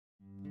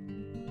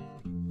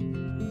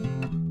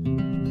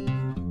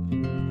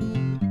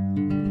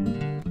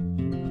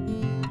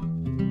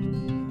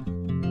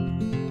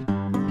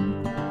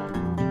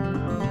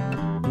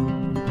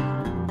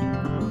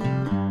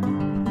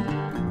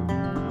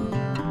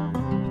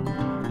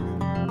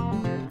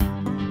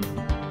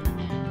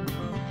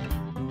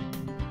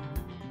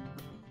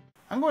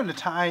I'm going to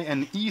tie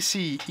an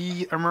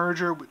ECE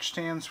Emerger, which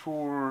stands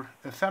for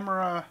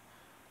ephemera,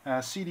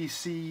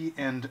 CDC,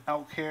 and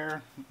elk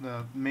hair,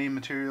 the main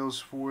materials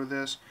for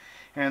this.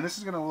 And this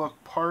is going to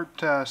look part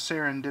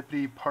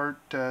serendipity,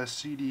 part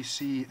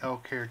CDC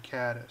elk hair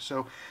caddis.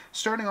 So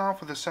starting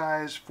off with a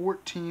size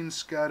 14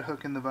 scud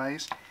hook in the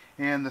vise,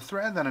 and the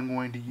thread that I'm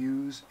going to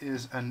use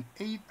is an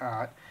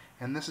 8/0,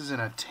 and this is in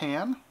a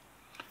tan.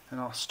 And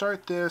I'll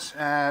start this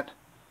at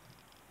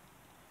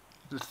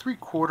the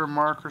 3/4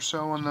 mark or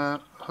so on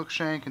the hook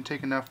shank and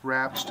take enough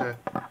wraps to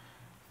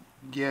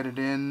get it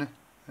in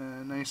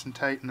nice and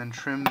tight, and then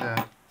trim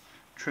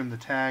the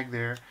tag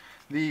there.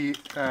 The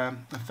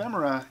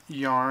ephemera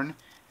yarn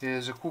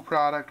is a cool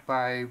product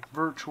by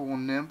Virtual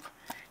Nymph,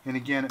 and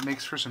again it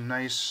makes for some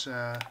nice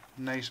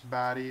nice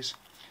bodies,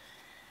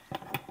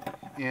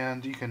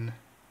 and you can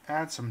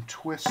add some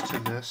twist to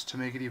this to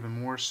make it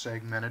even more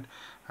segmented,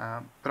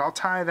 but I'll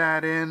tie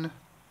that in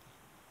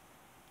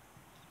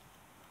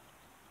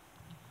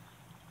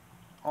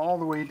all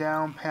the way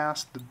down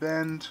past the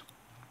bend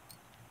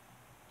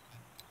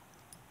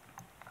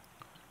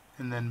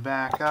and then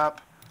back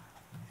up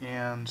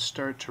and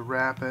start to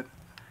wrap it.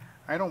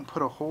 I don't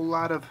put a whole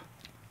lot of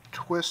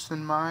twist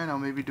in mine. I'll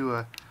maybe do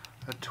a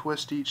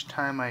twist each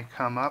time I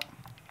come up.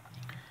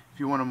 If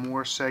you want a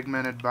more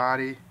segmented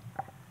body,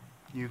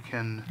 you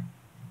can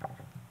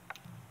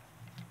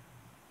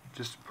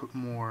just put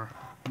more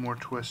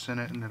twists in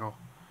it, and it'll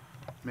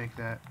make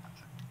that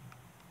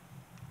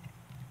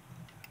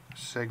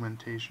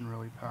segmentation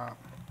really pop.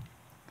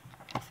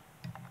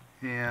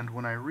 And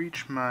when I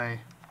reach my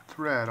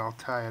thread, I'll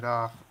tie it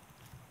off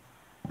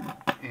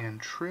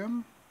and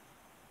trim.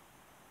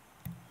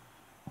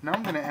 Now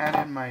I'm going to add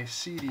in my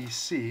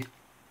CDC.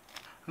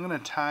 I'm going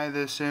to tie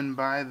this in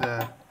by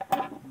the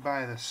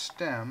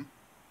stem.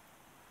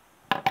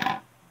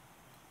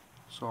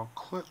 So I'll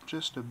clip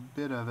just a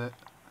bit of it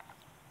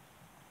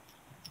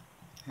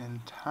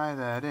and tie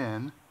that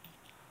in.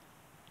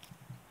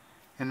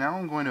 And now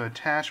I'm going to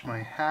attach my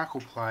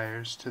hackle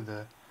pliers to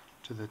the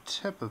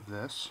tip of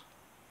this.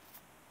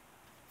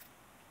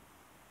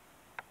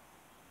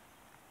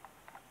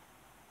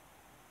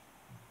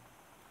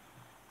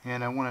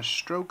 And I want to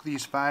stroke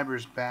these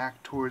fibers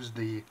back towards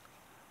the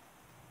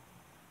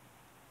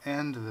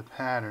end of the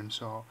pattern,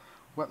 so I'll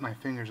wet my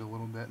fingers a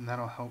little bit, and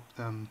that'll help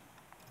them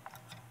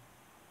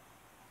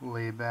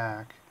lay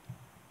back.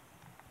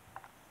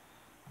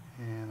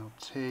 And I'll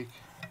take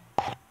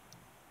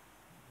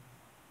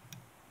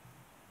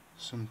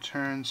some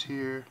turns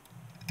here,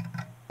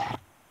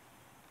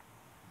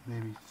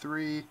 maybe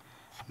 3, and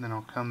then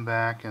I'll come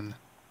back and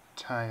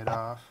tie it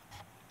off.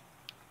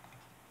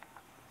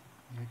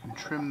 You can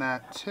trim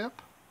that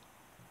tip.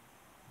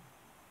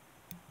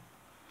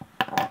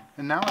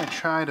 And now I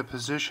try to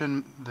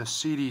position the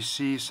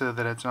CDC so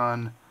that it's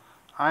on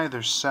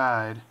either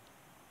side.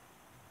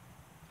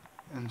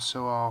 And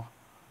so I'll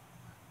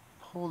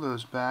pull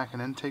those back and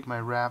then take my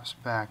wraps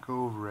back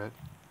over it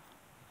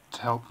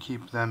to help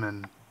keep them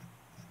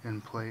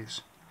in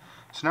place.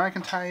 So now I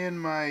can tie in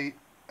my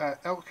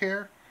elk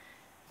hair.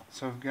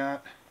 So I've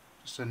got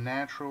just a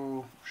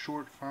natural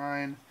short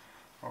fine.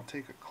 I'll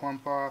take a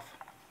clump off.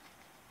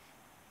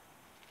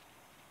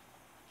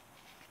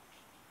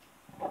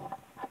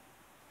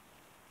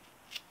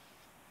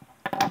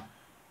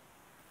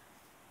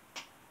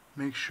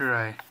 Make sure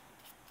I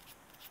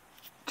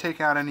take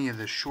out any of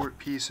the short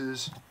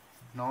pieces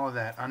and all of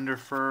that under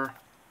fur,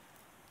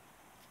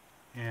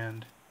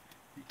 and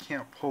you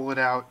can't pull it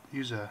out.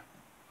 Use a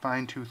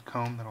fine-tooth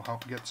comb, that'll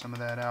help get some of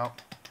that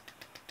out.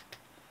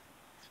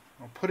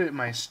 I'll put it in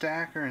my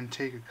stacker and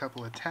take a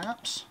couple of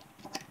taps.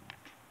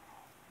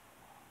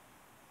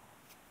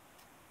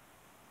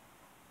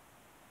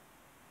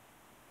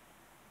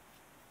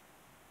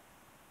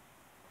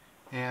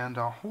 And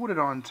I'll hold it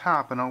on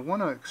top, and I'll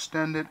want to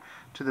extend it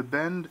to the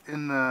bend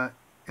in the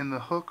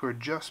hook or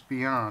just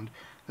beyond.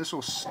 This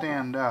will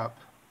stand up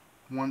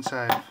once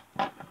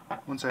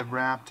I've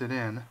wrapped it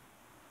in,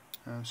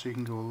 so you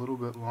can go a little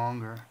bit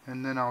longer.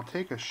 And then I'll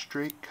take a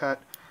straight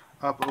cut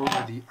up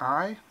over the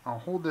eye. I'll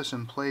hold this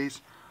in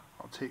place.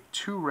 I'll take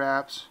 2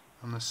 wraps.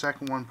 On the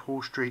second one,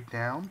 pull straight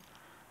down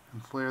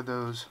and flare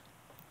those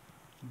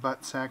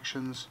butt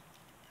sections,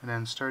 and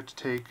then start to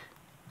take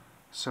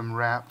some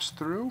wraps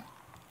through.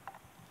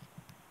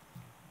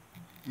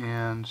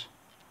 And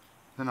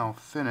then I'll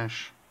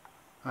finish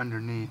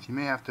underneath. You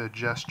may have to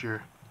adjust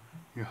your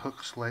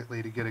hook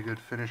slightly to get a good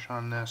finish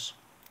on this.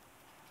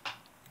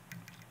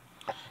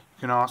 You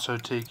can also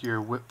take your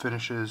whip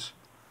finishes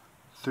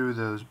through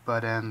those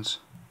butt ends,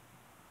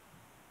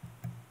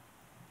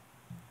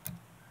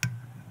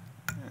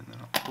 and then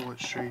I'll pull it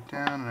straight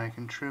down, and I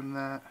can trim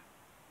that.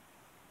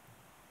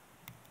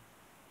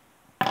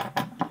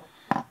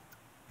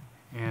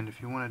 And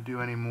if you want to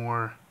do any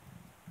more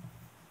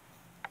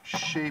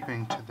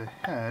shaping to the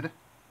head,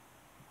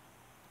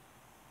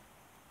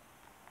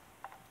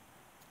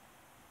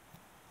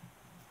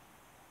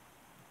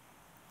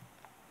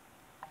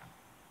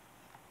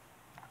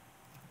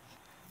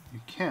 you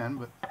can,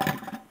 but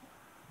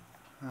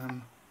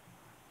I'm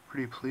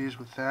pretty pleased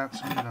with that,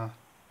 so I'm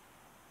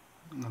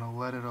gonna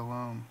let it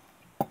alone.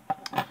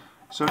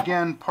 So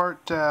again,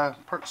 part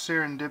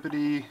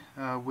serendipity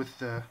with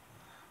the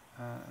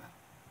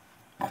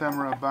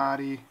ephemera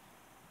body,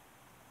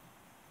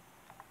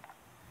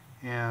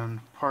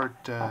 and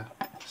part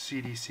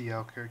CDC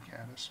Alcare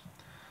caddis.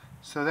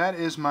 So that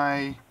is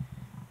my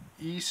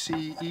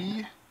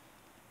ECE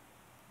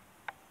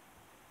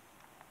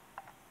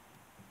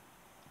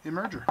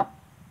Emerger.